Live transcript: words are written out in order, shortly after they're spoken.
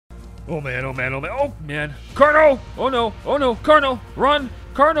Oh man, oh man, oh man, oh man. Carno! Oh no, oh no, Carno! Run!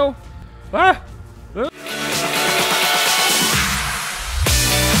 Carno! Ah!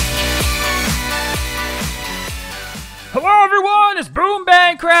 Hello everyone, it's Boom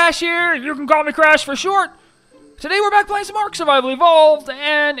Bang Crash here. You can call me Crash for short. Today we're back playing some ARK Survival Evolved,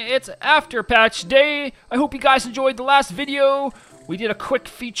 and it's after patch day. I hope you guys enjoyed the last video. We did a quick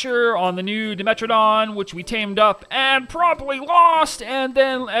feature on the new Dimetrodon, which we tamed up and promptly lost. And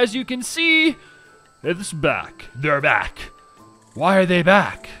then, as you can see, it's back. They're back. Why are they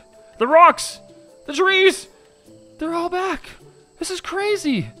back? The rocks, the trees, they're all back. This is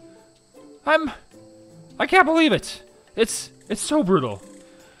crazy. I can't believe it. It's so brutal.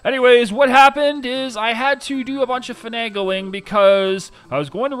 Anyways, what happened is I had to do a bunch of finagling because I was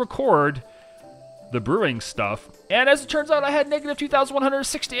going to record the brewing stuff, and as it turns out, I had negative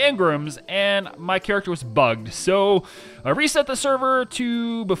 2,160 engrams, and my character was bugged. So I reset the server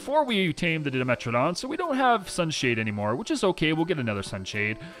to before we tamed the Dimetrodon, so we don't have Sunshade anymore, which is okay. We'll get another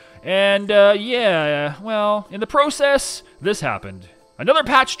Sunshade. And yeah, well, in the process, this happened. Another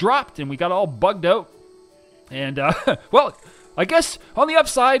patch dropped, and we got all bugged out. And, well, I guess on the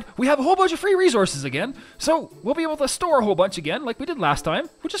upside, we have a whole bunch of free resources again, so we'll be able to store a whole bunch again, like we did last time,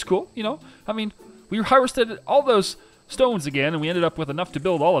 which is cool, you know. I mean, we harvested all those stones again, and we ended up with enough to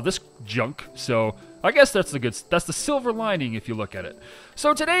build all of this junk, so I guess that's the silver lining if you look at it.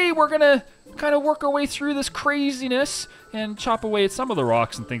 So today, we're gonna kind of work our way through this craziness and chop away at some of the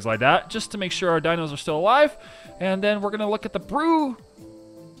rocks and things like that, just to make sure our dinos are still alive, and then we're gonna look at the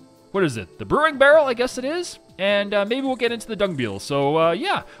what is it? The brewing barrel, I guess it is. And maybe we'll get into the Dung Beetle. So,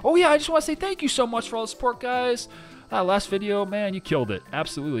 yeah. Oh, yeah, I just want to say thank you so much for all the support, guys. Last video, man, you killed it.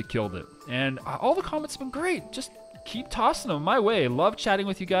 Absolutely killed it. And all the comments have been great. Just keep tossing them my way. Love chatting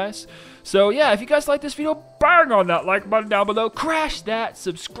with you guys. So, yeah, if you guys like this video, bang on that like button down below. Crash that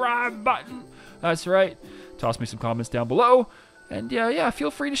subscribe button. That's right. Toss me some comments down below. And, yeah,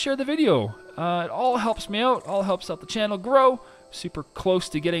 feel free to share the video. It all helps me out. All helps out the channel grow. Super close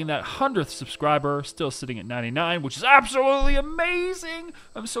to getting that 100th subscriber, still sitting at 99, which is absolutely amazing.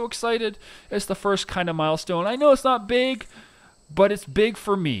 I'm so excited. It's the first kind of milestone. I know it's not big, but it's big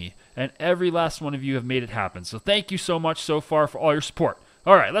for me, and every last one of you have made it happen. So thank you so much so far for all your support.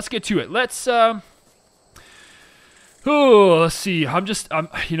 All right, let's get to it. Let's see.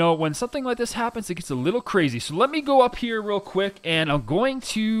 You know, when something like this happens, it gets a little crazy. So let me go up here real quick, and I'm going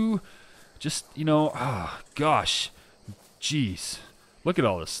to just, you know, oh gosh. Jeez, look at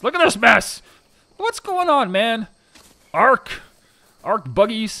all this. Look at this mess. What's going on, man? ARK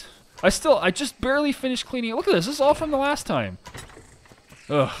buggies. I just barely finished cleaning it. Look at this. This is all from the last time.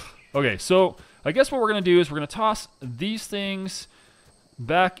 Ugh. Okay, so I guess what we're going to do is we're going to toss these things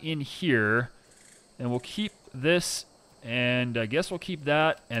back in here. And we'll keep this. And I guess we'll keep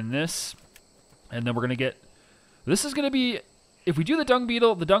that and this. And then we're going to get... This is going to be... If we do the Dung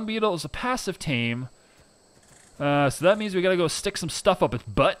Beetle is a passive tame. So that means we gotta go stick some stuff up its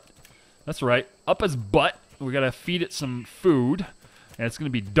butt. That's right, up its butt. We gotta feed it some food. And it's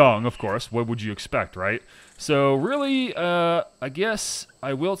gonna be dung, of course. What would you expect, right? So really, I guess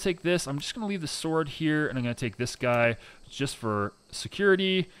I will take this. I'm just gonna leave the sword here, and I'm gonna take this guy just for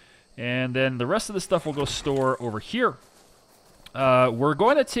security. And then the rest of the stuff we'll go store over here. We're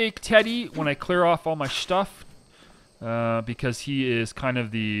going to take Teddy when I clear off all my stuff. Because he is kind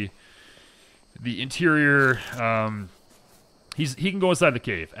of the interior, he can go inside the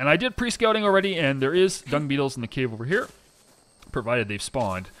cave. And I did pre-scouting already, and there is dung beetles in the cave over here, provided they've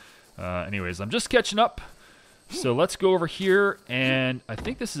spawned. Anyways, I'm just catching up. So let's go over here, and I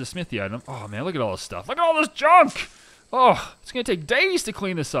think this is a smithy item. Oh, man, look at all this stuff. Look at all this junk! Oh, it's going to take days to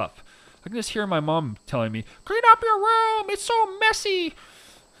clean this up. I can just hear my mom telling me, clean up your room, it's so messy.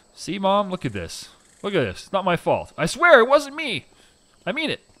 See, Mom, look at this. Look at this. It's not my fault. I swear, it wasn't me. I mean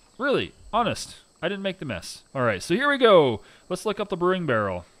it. Really. Honest. I didn't make the mess. All right, so here we go. Let's look up the brewing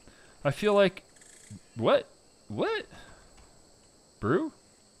barrel. I feel like... What? What? Brew?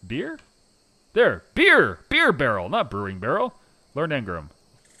 Beer? There. Beer! Beer barrel, not brewing barrel. Learn engram.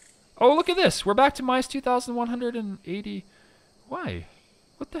 Oh, look at this. We're back to minus 2,180. Why?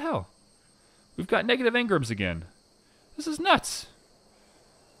 What the hell? We've got negative engrams again. This is nuts.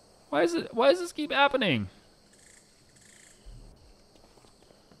 Why does this keep happening?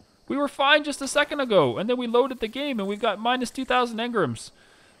 We were fine just a second ago, and then we loaded the game, and we've got minus 2,000 engrams.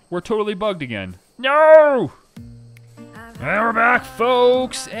 We're totally bugged again. No! And we're back,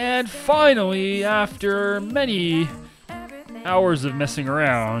 folks, and finally, after many hours of messing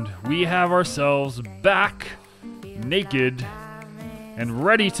around, we have ourselves back, naked, and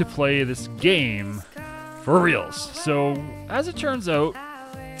ready to play this game for reals. So, as it turns out,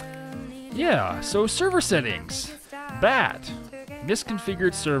 Yeah, so server settings. Bad.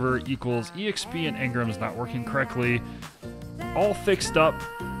 Misconfigured server equals EXP and engrams not working correctly. All fixed up.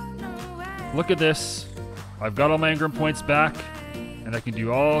 Look at this. I've got all my engram points back, and I can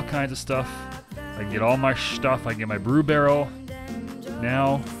do all kinds of stuff. I can get all my stuff. I can get my brew barrel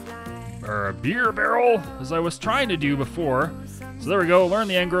now, or a beer barrel, as I was trying to do before. So there we go, learn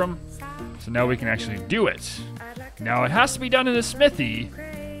the engram. So now we can actually do it. Now it has to be done in a smithy,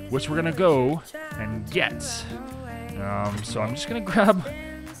 which we're gonna go and get. So I'm just gonna grab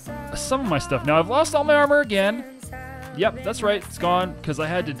some of my stuff. Now I've lost all my armor again. Yep, that's right, it's gone, because I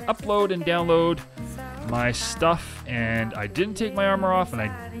had to upload and download my stuff, and I didn't take my armor off, and I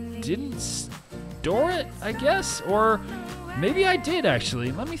didn't store it, I guess? Or maybe I did,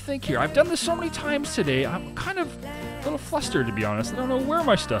 actually. Let me think here. I've done this so many times today, I'm kind of a little flustered, to be honest. I don't know where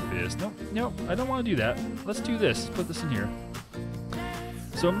my stuff is. Nope, I don't want to do that. Let's do this. Let's put this in here.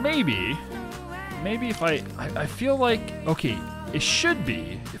 So maybe if I feel like, okay, it should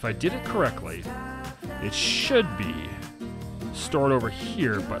be, if I did it correctly, it should be stored over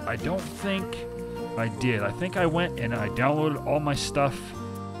here, but I don't think I did. I think I went and I downloaded all my stuff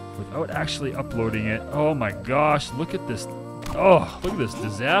without actually uploading it. Oh my gosh, look at this. Oh, look at this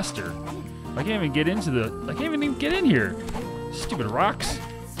disaster. I can't even get in here. Stupid rocks.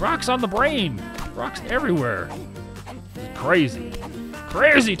 Rocks on the brain. Rocks everywhere. Crazy.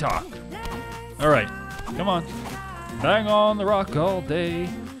 Crazy talk. All right, come on. Bang on the rock all day.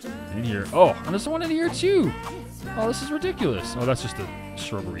 In here. Oh, and there's one in here too. Oh, this is ridiculous. Oh, that's just a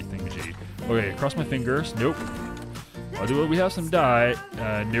shrubbery thingamajig. Okay, cross my fingers. Nope. I'll do it. We have some dye.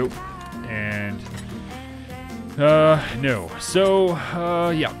 Nope. And no. So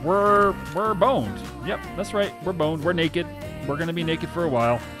yeah, we're boned. Yep, that's right. We're boned. We're naked. We're gonna be naked for a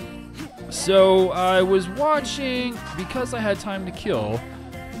while. So I was watching, because I had time to kill,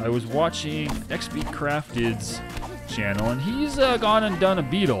 I was watching XB Crafted's channel, and he's gone and done a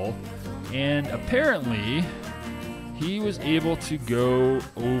beetle, and apparently he was able to go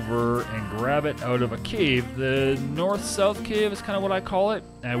over and grab it out of a cave. The north-south cave is kind of what I call it,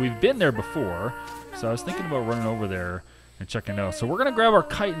 and we've been there before, so I was thinking about running over there and checking it out. So we're gonna grab our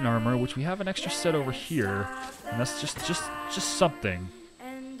chitin armor, which we have an extra set over here, and that's just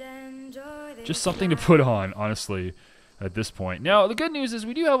something to put on, honestly, at this point. Now, the good news is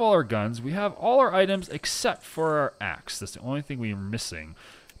we do have all our guns. We have all our items except for our axe. That's the only thing we are missing.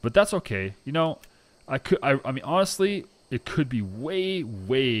 But that's okay. You know, I mean, honestly, it could be way,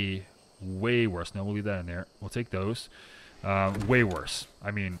 way, way worse. Now, we'll leave that in there. We'll take those. Way worse. I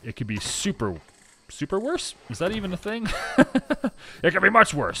mean, it could be super worse? Is that even a thing? It could be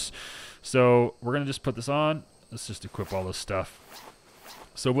much worse. So, we're going to just put this on. Let's just equip all this stuff.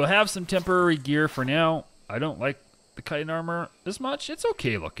 So, we'll have some temporary gear for now. I don't like the chitin armor as much. It's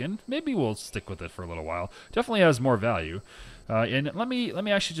okay looking. Maybe we'll stick with it for a little while. Definitely has more value. And let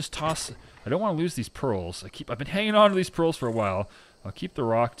me actually just toss. I don't want to lose these pearls. I've been hanging on to these pearls for a while. I'll keep the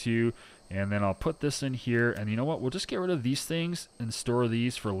rock too, and then I'll put this in here. And you know what? We'll just get rid of these things and store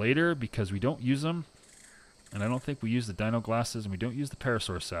these for later because we don't use them. And I don't think we use the dino glasses, and we don't use the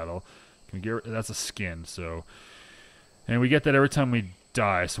parasaur saddle. Can we get? That's a skin. So, and we get that every time we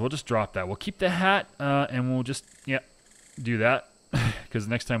die, so we'll just drop that. We'll keep the hat, and we'll just, do that, because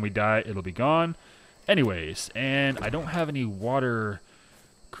next time we die, it'll be gone. Anyways, and I don't have any water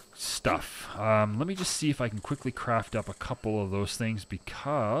stuff. Let me just see if I can quickly craft up a couple of those things,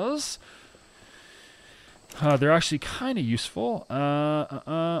 because they're actually kind of useful.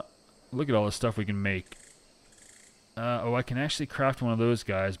 Look at all the stuff we can make. Oh, I can actually craft one of those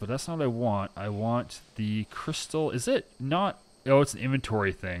guys, but that's not what I want. I want the crystal. Is it not? Oh, it's an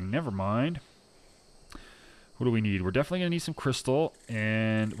inventory thing. Never mind. What do we need? We're definitely going to need some crystal,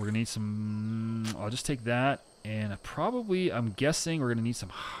 and we're going to need some... I'll just take that, and I'm guessing we're going to need some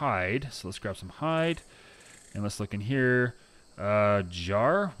hide. So let's grab some hide, and let's look in here. Water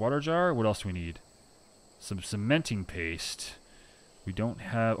jar. What else do we need? Some cementing paste. We don't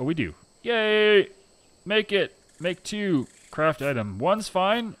have... Oh, we do. Yay! Make it! Make 2. Craft item. 1's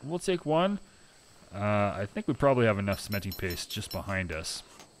fine. We'll take 1. I think we probably have enough cementing paste just behind us.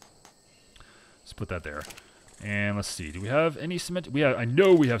 Let's put that there. And let's see. Do we have any cement? I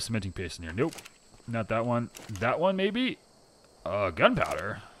know we have cementing paste in here. Nope. Not that one. That one, maybe?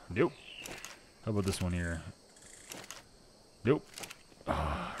 Gunpowder. Nope. How about this one here? Nope.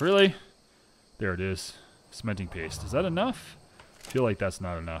 Really? There it is. Cementing paste. Is that enough? I feel like that's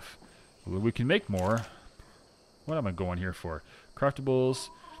not enough. We can make more. What am I going here for? Craftables.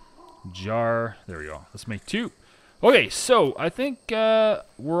 Jar. There we go. Let's make 2. Okay, so I think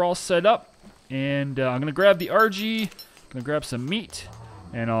we're all set up. And I'm going to grab the RG. I'm going to grab some meat.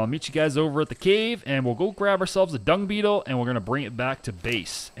 and I'll meet you guys over at the cave, and we'll go grab ourselves a dung beetle, and we're going to bring it back to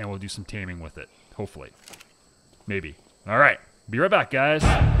base, and we'll do some taming with it, hopefully. Maybe. All right. Be right back, guys.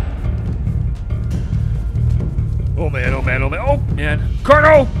 Oh, man, oh, man, oh, man. Oh, man.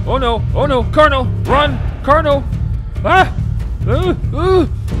 Carno! Oh, no. Oh, no. Carno! Run! Carno! Ah!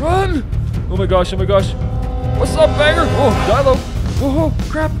 Run! Oh, my gosh. Oh, my gosh. What's up, Banger? Oh, Dilo. Oh,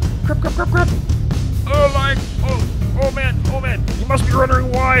 crap. Crap. Oh, my. Oh, man. You must be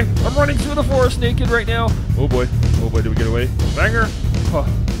wondering why I'm running through the forest naked right now. Oh, boy. Did we get away? Banger.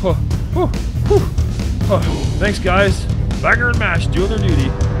 Thanks, guys. Banger and Mash doing their duty.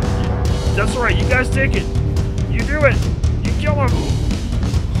 That's right. You guys take it. You do it. You kill them.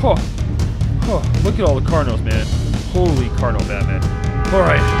 Look at all the Carnos, man. Holy Carno Batman. All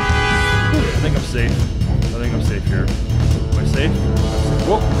right. I think I'm safe. Here. Am I safe?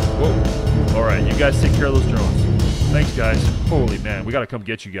 Whoa. All right. You guys take care of those drones. Thanks, guys. Holy man. We got to come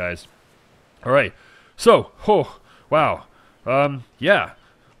get you guys. All right. So, wow. Yeah.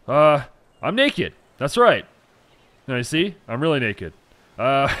 I'm naked. That's right. Now you see? I'm really naked.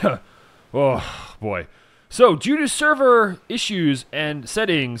 Oh, boy. So, due to server issues and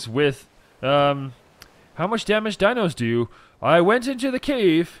settings with how much damage dinos do, I went into the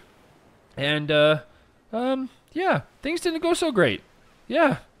cave and, yeah, things didn't go so great.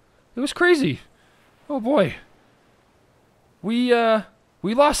 Yeah, it was crazy. Oh, boy. We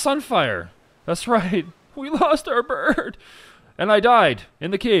lost Sunfire. That's right. We lost our bird. And I died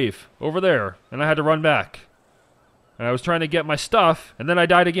in the cave over there, and I had to run back. And I was trying to get my stuff, and then I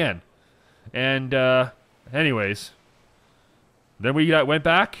died again. And, anyways, then we went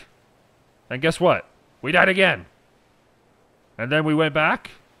back, and guess what? We died again. And then we went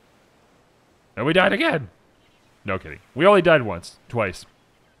back, and we died again. No kidding. We only died once, twice,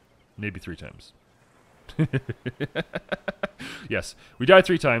 maybe 3 times. Yes, we died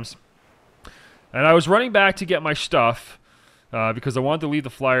 3 times. And I was running back to get my stuff, because I wanted to leave the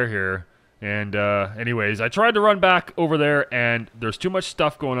flyer here. And anyways, I tried to run back over there, and there's too much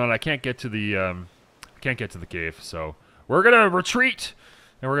stuff going on. I can't get to the cave. So we're gonna retreat,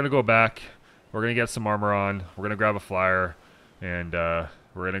 and we're gonna go back. We're gonna get some armor on. We're gonna grab a flyer, and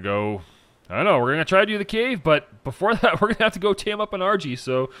we're gonna go. I don't know. We're gonna try to do the cave, but before that, we're gonna have to go tame up an RG.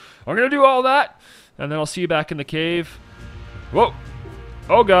 So I'm gonna do all that, and then I'll see you back in the cave. Whoa!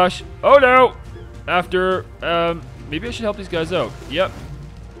 Oh gosh! Oh no! After maybe I should help these guys out. Yep.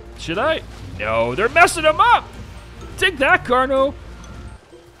 Should I? No, they're messing them up! Take that, Carno!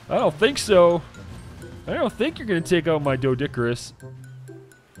 I don't think so. I don't think you're gonna take out my Dodicarus.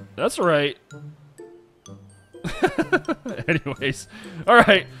 That's right. Anyways,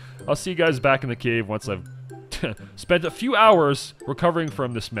 alright. I'll see you guys back in the cave once I've spent a few hours recovering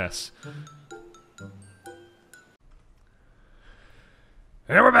from this mess.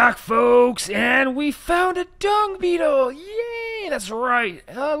 And we're back, folks, and we found a dung beetle! Yay! That's right.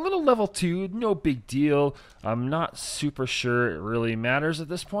 A little level 2, no big deal. I'm not super sure it really matters at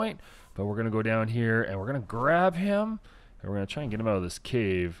this point, but we're going to go down here, and we're going to grab him, and we're going to try and get him out of this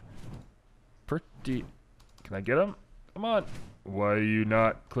cave. Pretty... Can I get him? Come on. Why are you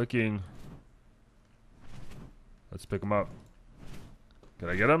not clicking? Let's pick him up. Can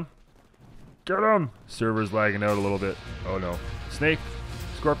I get him? Get him! Server's lagging out a little bit. Oh, no. Snake.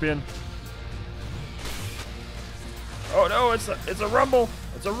 Scorpion. Oh no, it's a rumble.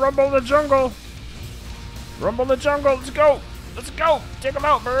 It's a rumble in the jungle. Rumble in the jungle. Let's go. Let's go. Take him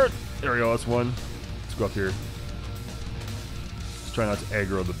out, bird. There we go. That's one. Let's go up here. Let's try not to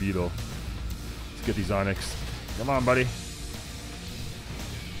aggro the beetle. Let's get these onyx. Come on, buddy.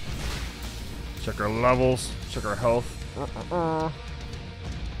 Check our levels. Check our health. Come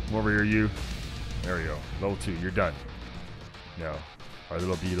over here, you. There we go. Level 2. You're done. No. Our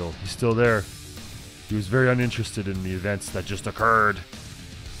little beetle. He's still there. He was very uninterested in the events that just occurred.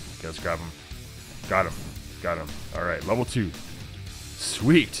 Okay, let's grab him. Got him. Got him. Alright, level 2.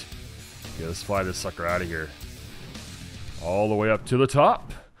 Sweet. Okay, let's fly this sucker out of here. All the way up to the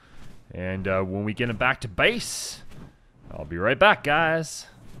top. And when we get him back to base, I'll be right back, guys.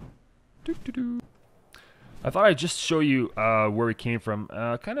 Doo-doo-doo. I thought I'd just show you where we came from.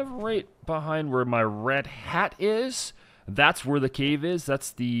 Kind of right behind where my red hat is. That's where the cave is.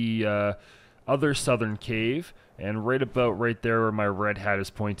 That's the other southern cave. And right about right there where my red hat is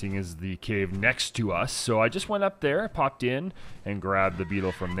pointing is the cave next to us. So I just went up there, popped in, and grabbed the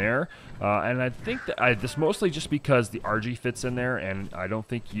beetle from there. And I think that this mostly just because the RG fits in there, and I don't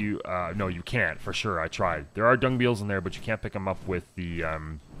think you... no, you can't, for sure. I tried. There are dung beetles in there, but you can't pick them up with the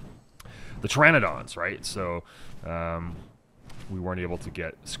pteranodons, right? So... we weren't able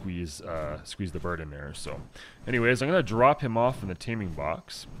to squeeze the bird in there. So, anyways, I'm gonna drop him off in the taming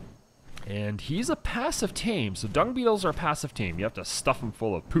box, and he's a passive tame. So dung beetles are passive tame. You have to stuff them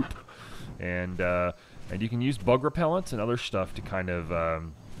full of poop, and you can use bug repellents and other stuff to kind of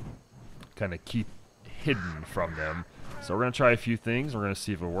keep hidden from them. So we're gonna try a few things. We're gonna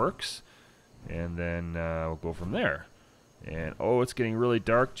see if it works, and then we'll go from there. And oh, it's getting really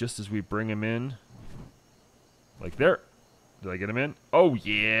dark just as we bring him in. Like there. Did I get him in? Oh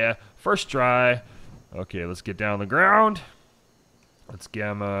yeah, first try. Okay, let's get down on the ground. Let's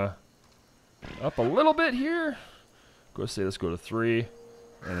gamma up a little bit here. Let's go to 3,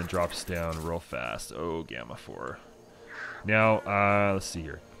 and then drops down real fast. Oh, gamma 4. Now, let's see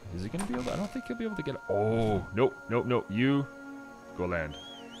here. Is he gonna be able to, I don't think he'll be able to get, oh, nope, nope, nope. You, go land.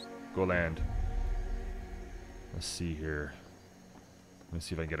 Go land. Let's see here. Let me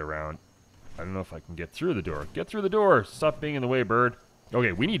see if I can get around. I don't know if I can get through the door. Get through the door! Stop being in the way, bird.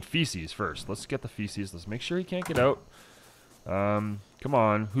 Okay, we need feces first. Let's get the feces. Let's make sure he can't get out. Come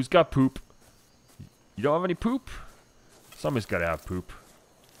on. Who's got poop? You don't have any poop? Somebody's got to have poop.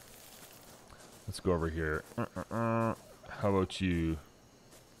 Let's go over here. How about you?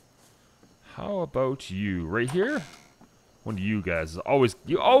 How about you? Right here? One of you guys.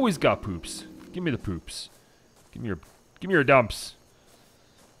 You always got poops. Give me the poops. Give me your dumps.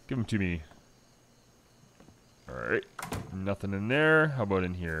 Give them to me. Alright. Nothing in there. How about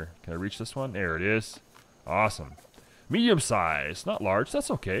in here? Can I reach this one? There it is. Awesome. Medium size. Not large.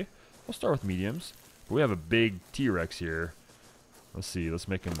 That's okay. We'll start with mediums. But we have a big T-Rex here. Let's see. Let's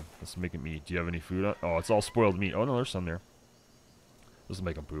make him eat. Do you have any food on? Oh, it's all spoiled meat. Oh, no, there's some there. Let's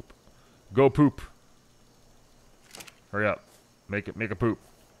make him poop. Go poop. Hurry up. Make a poop.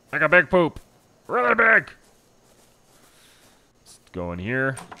 Make a big poop. Really big. Let's go in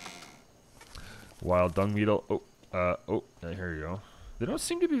here. Wild dung beetle. Oh, here you go. They don't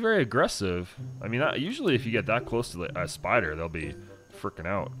seem to be very aggressive. I mean, usually if you get that close to a spider, they'll be freaking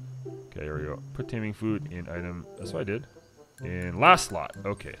out. Okay, here we go. Put taming food in item. That's what I did. In last slot.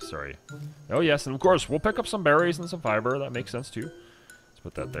 Okay, sorry. Oh, yes, and of course, we'll pick up some berries and some fiber. That makes sense, too. Let's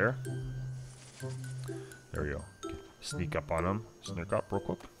put that there. There we go. Okay. Sneak up on him. Sneak up real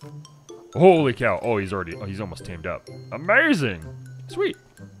quick. Holy cow. Oh, he's almost tamed up. Amazing. Sweet.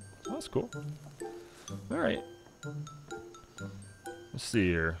 Oh, that's cool. All right. Let's see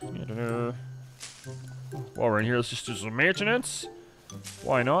here. While we're in here, let's just do some maintenance.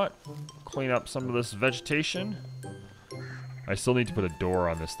 Why not? Clean up some of this vegetation. I still need to put a door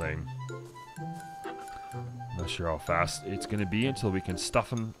on this thing. Not sure how fast it's going to be until we can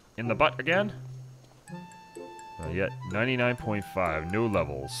stuff him in the butt again. Not yet. 99.5. No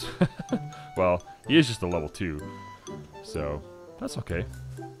levels. Well, he is just a level 2. So, that's okay.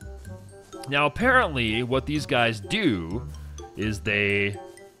 Now, apparently, what these guys do is they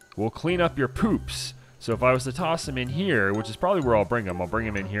will clean up your poops. So if I was to toss them in here, which is probably where I'll bring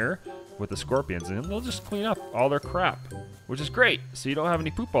them in here with the scorpions, and they'll just clean up all their crap, which is great. So you don't have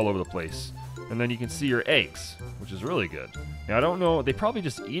any poop all over the place. And then you can see your eggs, which is really good. Now, I don't know. They probably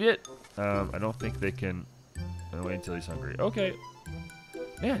just eat it. I don't think they can. I'll wait until he's hungry. Okay.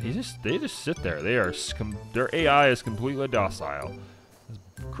 Man, they just sit there. Their AI is completely docile. It's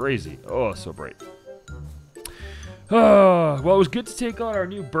crazy. Oh, so bright. Well, it was good to take on our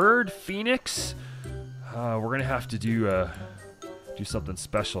new bird, Phoenix. We're gonna have to do something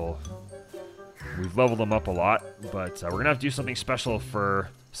special. We've leveled them up a lot, but we're gonna have to do something special for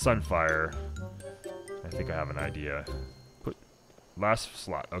Sunfire. I think I have an idea. Put last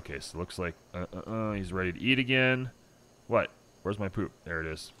slot. Okay, so it looks like he's ready to eat again. What? Where's my poop? There it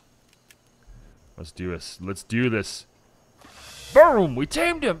is. Let's do this. Let's do this. Boom! We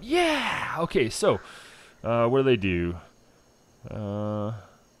tamed him. Yeah. Okay, so what do they do?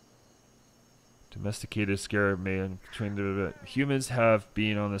 Domesticated scarab man trained. Humans have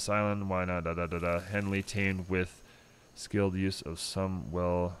been on this island. Why not? Henley tamed with skilled use of some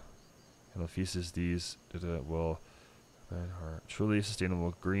feces. These will are truly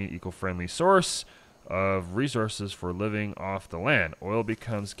sustainable, green, eco-friendly source of resources for living off the land. Oil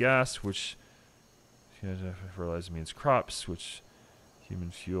becomes gas, which fertilizer means crops, which human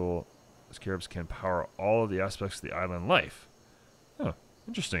fuel. Scarabs can power all of the aspects of the island life. Oh,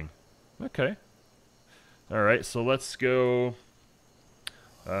 interesting. Okay. Alright, so let's go.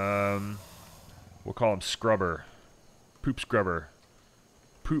 We'll call him Scrubber. Poop Scrubber.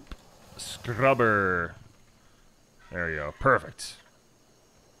 Poop Scrubber. There you go. Perfect.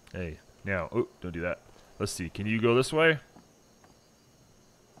 Hey, now. Oh, don't do that. Let's see. Can you go this way?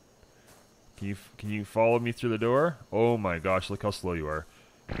 Can you follow me through the door? Oh my gosh, look how slow you are.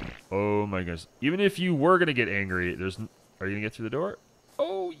 Oh my goodness. Even if you were going to get angry, Are you gonna get through the door?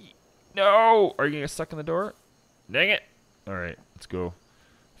 Oh, no! Are you gonna get stuck in the door? Dang it! Alright, let's go.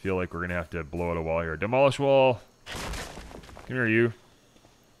 Feel like we're gonna have to blow out a wall here. Demolish wall! Come here, you.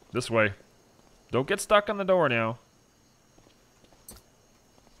 This way. Don't get stuck on the door now.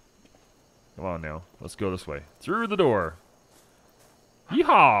 Come on now. Let's go this way. Through the door.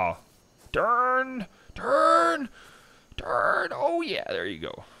 Yeehaw! Turn! Turn! Turn! Oh yeah, there you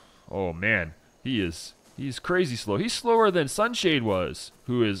go. Oh man, he's crazy slow. He's slower than Sunshade was,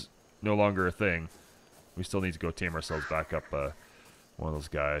 who is no longer a thing. We still need to go tame ourselves back up one of those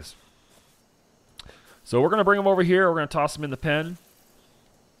guys. So we're gonna bring him over here. We're gonna toss him in the pen,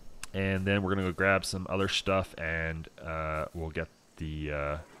 and then we're gonna go grab some other stuff, and we'll get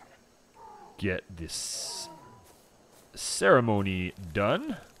this ceremony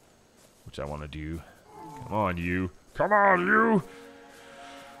done, which I want to do. Come on, you. Come on, you.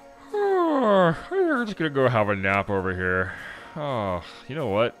 Oh, I'm just gonna go have a nap over here. Oh, you know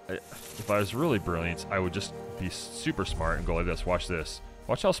what? If I was really brilliant, I would just be super smart and go like this. Watch this.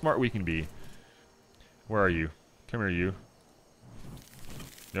 Watch how smart we can be. Where are you? Come here, you.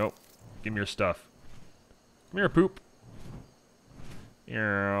 Nope. Give me your stuff. Come here, poop.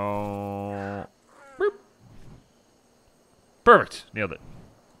 Boop. Perfect. Nailed it.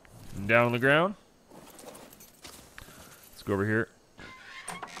 And down on the ground. Let's go over here.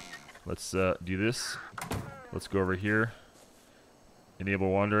 Let's do this. Let's go over here.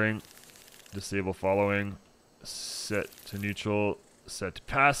 Enable wandering. Disable following. Set to neutral. Set to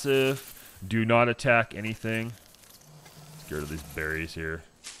passive. Do not attack anything. Let's get rid of these berries here.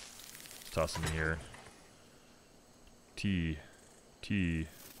 Let's toss them in here. T.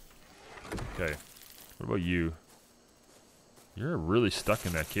 Okay. What about you? You're really stuck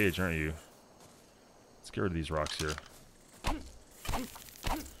in that cage, aren't you? Let's get rid of these rocks here.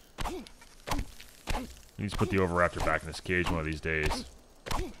 We need to put the Oviraptor back in this cage one of these days.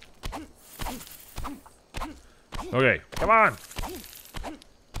 Okay, come on!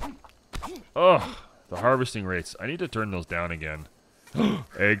 Ugh, the harvesting rates. I need to turn those down again.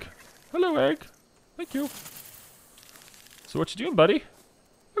 Egg. Hello, egg. Thank you. So what you doing, buddy?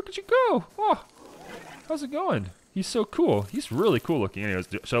 Look at you go. Oh, how's it going? He's so cool. He's really cool looking. Anyways,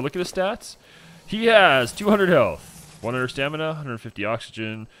 should I look at his stats? He has 200 health, 100 stamina, 150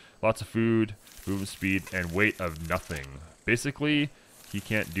 oxygen, lots of food, movement speed, and weight of nothing. Basically, he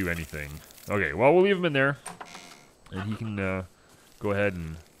can't do anything. Okay, well, we'll leave him in there, and he can go ahead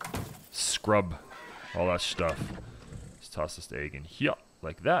and scrub all that stuff. Let's toss this egg in here,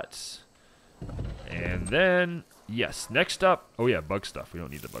 like that. And then, yes, next up, oh yeah, bug stuff. We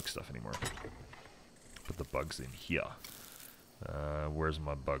don't need the bug stuff anymore. Put the bugs in here. Where's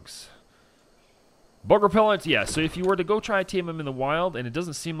my bugs? Bug repellent, yeah, so if you were to go try and tame him in the wild, and it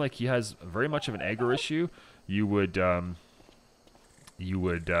doesn't seem like he has very much of an aggro issue, you would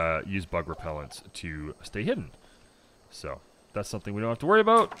use bug repellent to stay hidden. So, that's something we don't have to worry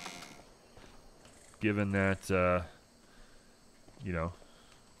about, given that, you know,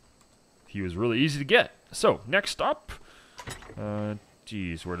 he was really easy to get. So, next up,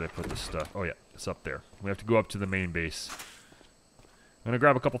 geez, where did I put this stuff? Oh yeah, it's up there. We have to go up to the main base. I'm going to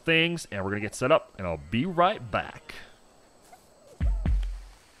grab a couple things, and we're going to get set up, and I'll be right back.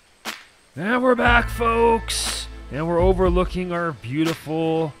 And we're back, folks! And we're overlooking our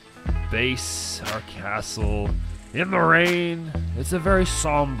beautiful base, our castle, in the rain. It's a very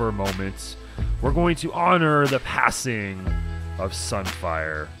somber moment. We're going to honor the passing of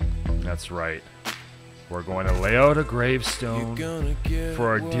Sunfire. That's right. We're going to lay out a gravestone for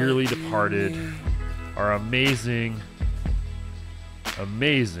our dearly departed, our amazing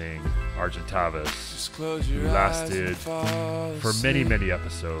Argentavis, who lasted for many, many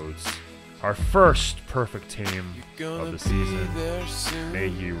episodes. Our first perfect tame of the season. May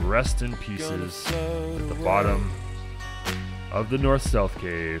he rest in pieces at the bottom of the North-South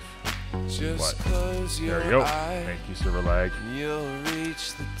Cave. What? There you go. Thank you, Silverlag.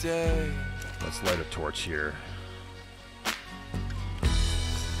 Let's light a torch here.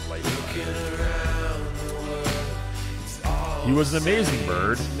 Light He was an amazing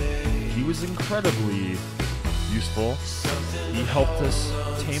bird. He was incredibly useful. He helped us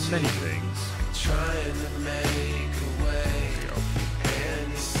tame many things.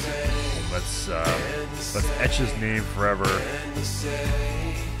 Let's etch his name forever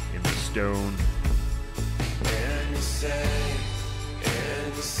in the stone.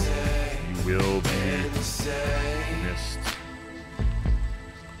 You will be missed.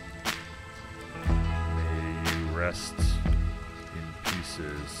 May you rest in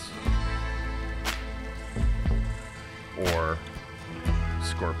pieces. Or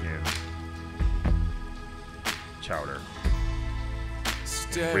scorpion chowder.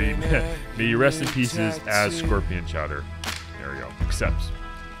 May you rest in pieces as scorpion chowder. There we go. Accepts.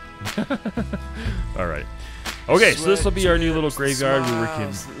 Alright. Okay, so this will be our new little graveyard where we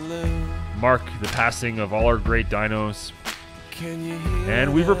can mark the passing of all our great dinos.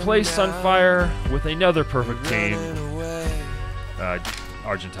 And we've replaced Sunfire with another perfect tame,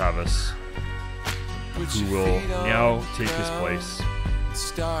 Argentavis, who will now take his place.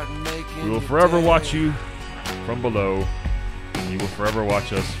 We will forever watch you from below, and you will forever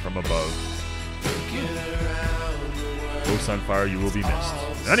watch us from above. Oh, Sunfire, you will be missed.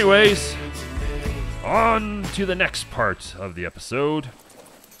 Anyways, on to the next part of the episode,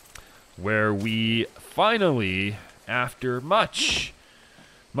 where we finally, after much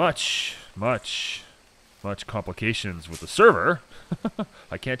complications with the server,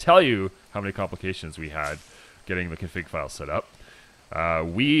 I can't tell you how many complications we had getting the config file set up,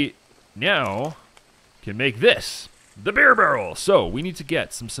 we now can make this, the beer barrel. So we need to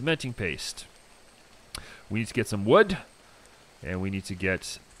get some cementing paste. We need to get some wood, and we need to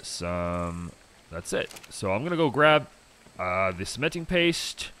get some, that's it. So I'm going to go grab the cementing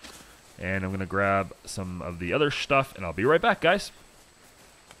paste, and I'm going to grab some of the other stuff, and I'll be right back, guys.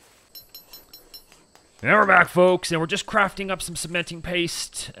 Now we're back, folks, and we're just crafting up some cementing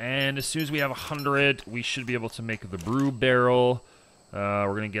paste, and as soon as we have 100, we should be able to make the brew barrel. We're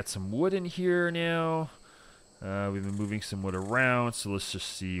going to get some wood in here now. We've been moving some wood around, so let's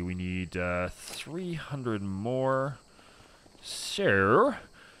just see. We need 300 more. So,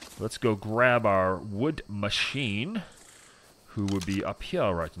 let's go grab our wood machine, who would be up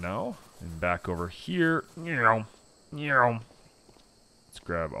here right now, and back over here. Let's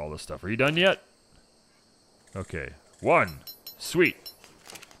grab all this stuff. Are you done yet? Okay. One. Sweet.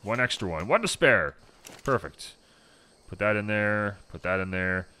 One extra one. One to spare. Perfect. Put that in there. Put that in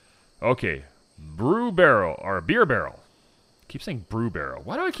there. Okay. Brew barrel. Or beer barrel. I keep saying brew barrel.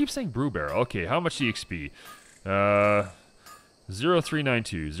 Why do I keep saying brew barrel? Okay. How much EXP?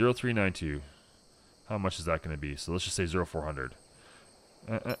 0392. 0392. How much is that going to be? So let's just say 0400.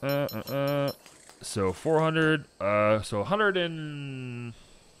 So 400. So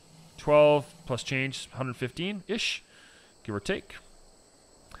 112 plus change. 115-ish. Give or take.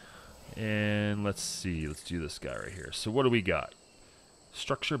 And let's see. Let's do this guy right here. So what do we got?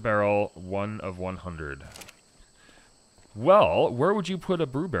 Structure barrel, 1 of 100. Well, where would you put a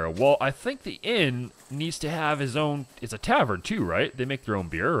brew barrel? Well, I think the inn needs to have his own... It's a tavern too, right? They make their own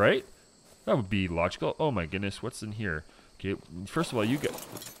beer, right? That would be logical. Oh my goodness, what's in here? Okay, first of all, you get...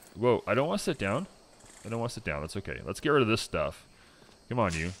 Whoa, I don't want to sit down. I don't want to sit down. That's okay. Let's get rid of this stuff. Come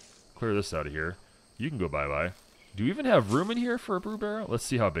on, you. Clear this out of here. You can go bye-bye. Do we even have room in here for a brew barrel? Let's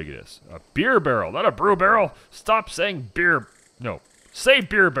see how big it is. A beer barrel, not a brew barrel. Stop saying beer... No. Say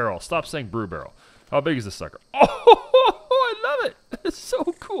beer barrel. Stop saying brew barrel. How big is this sucker? Oh, I love it. It's so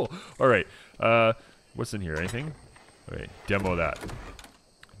cool. All right. What's in here? Anything? Okay. Demo that.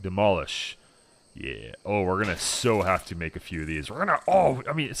 Demolish. Yeah. Oh, we're going to so have to make a few of these. We're going to... Oh,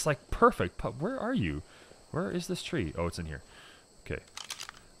 I mean, it's like perfect. Where are you? Where is this tree? Oh, it's in here. Okay.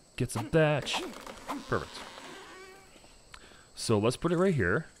 Get some thatch. Perfect. So let's put it right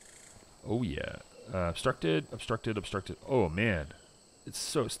here. Oh, yeah. Obstructed, obstructed, obstructed. Oh, man. It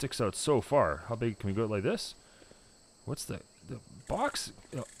sticks out so far. How big can we go like this? What's the box?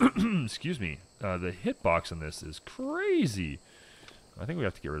 Excuse me. The hit box on this is crazy. I think we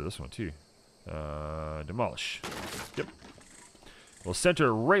have to get rid of this one too. Demolish. Yep. We'll center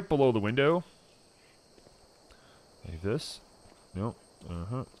it right below the window. Like this. No.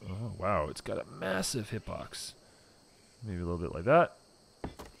 Wow, it's got a massive hitbox. Maybe a little bit like that.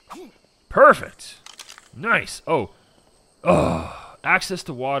 Perfect. Nice. Oh. Access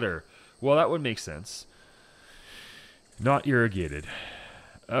to water. Well, that would make sense. Not irrigated.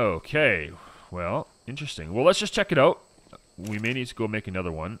 Okay. Well, interesting. Well, let's just check it out. We may need to go make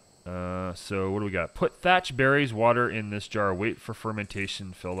another one. So what do we got? Put thatch, berries, water in this jar. Wait for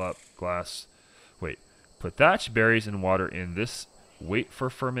fermentation. Fill up glass. Wait. Put thatch, berries, and water in this. Wait for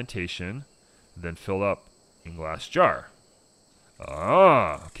fermentation. Then fill up in glass jar.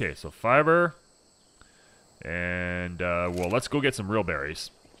 Ah. Okay. So fiber. And, well, let's go get some real berries.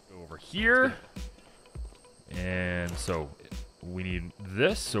 Go over here. And so we need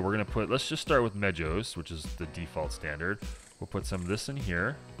this. So we're going to put, let's just start with Medjos, which is the default standard. We'll put some of this in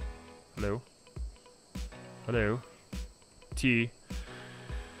here. Hello. Hello. Tea.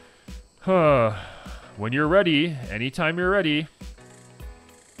 When you're ready, anytime you're ready.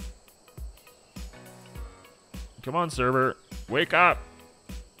 Come on, server. Wake up.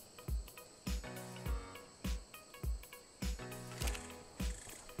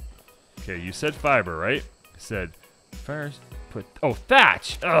 Okay, you said fiber, right? I said put... Oh,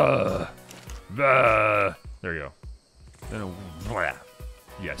 thatch! Ugh. There you go. Blah.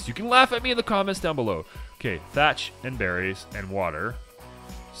 Yes, you can laugh at me in the comments down below. Okay, thatch and berries and water.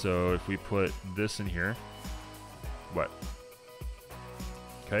 So if we put this in here... What?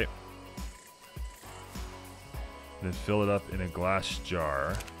 Okay. Then fill it up in a glass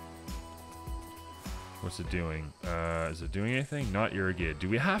jar. What's it doing? Is it doing anything? Not irrigated. Do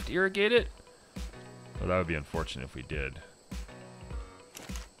we have to irrigate it? Well, that would be unfortunate if we did.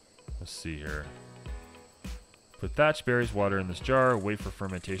 Let's see here. Put thatch, berries, water in this jar. Wait for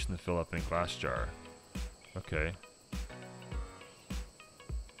fermentation to fill up in a glass jar. Okay.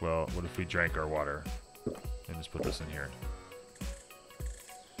 Well, what if we drank our water? And just put this in here.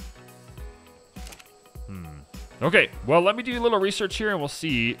 Okay, well, let me do a little research here and we'll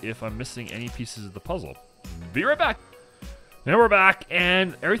see if I'm missing any pieces of the puzzle. Be right back. Now we're back,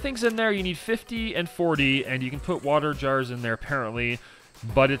 and everything's in there. You need 50 and 40, and you can put water jars in there apparently,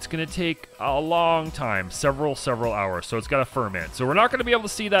 but it's going to take a long time, several hours, so it's got to ferment. So we're not going to be able to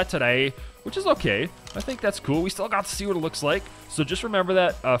see that today, which is okay. I think that's cool. We still got to see what it looks like. So just remember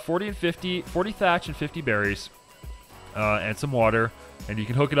that 40 and 50, 40 thatch and 50 berries, and some water. And you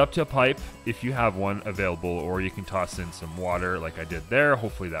can hook it up to a pipe if you have one available, or you can toss in some water like I did there.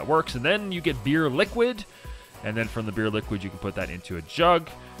 Hopefully that works. And then you get beer liquid. And then from the beer liquid, you can put that into a jug.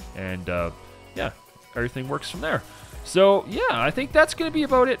 And yeah, everything works from there. So yeah, I think that's going to be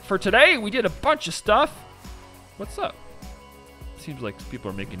about it for today. We did a bunch of stuff. What's up? Seems like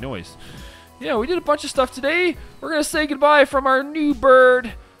people are making noise. Yeah, we did a bunch of stuff today. We're going to say goodbye from our new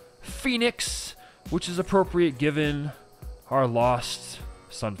bird, Phoenix, which is appropriate given our lost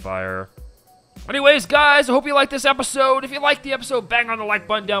Sunfire. Anyways, guys, I hope you liked this episode. If you liked the episode, bang on the like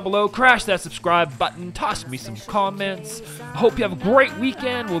button down below. Crash that subscribe button. Toss me some comments. I hope you have a great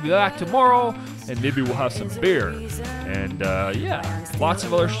weekend. We'll be back tomorrow, and maybe we'll have some beer. And, yeah, lots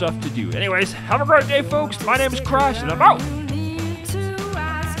of other stuff to do. Anyways, have a great day, folks. My name is Crash, and I'm out.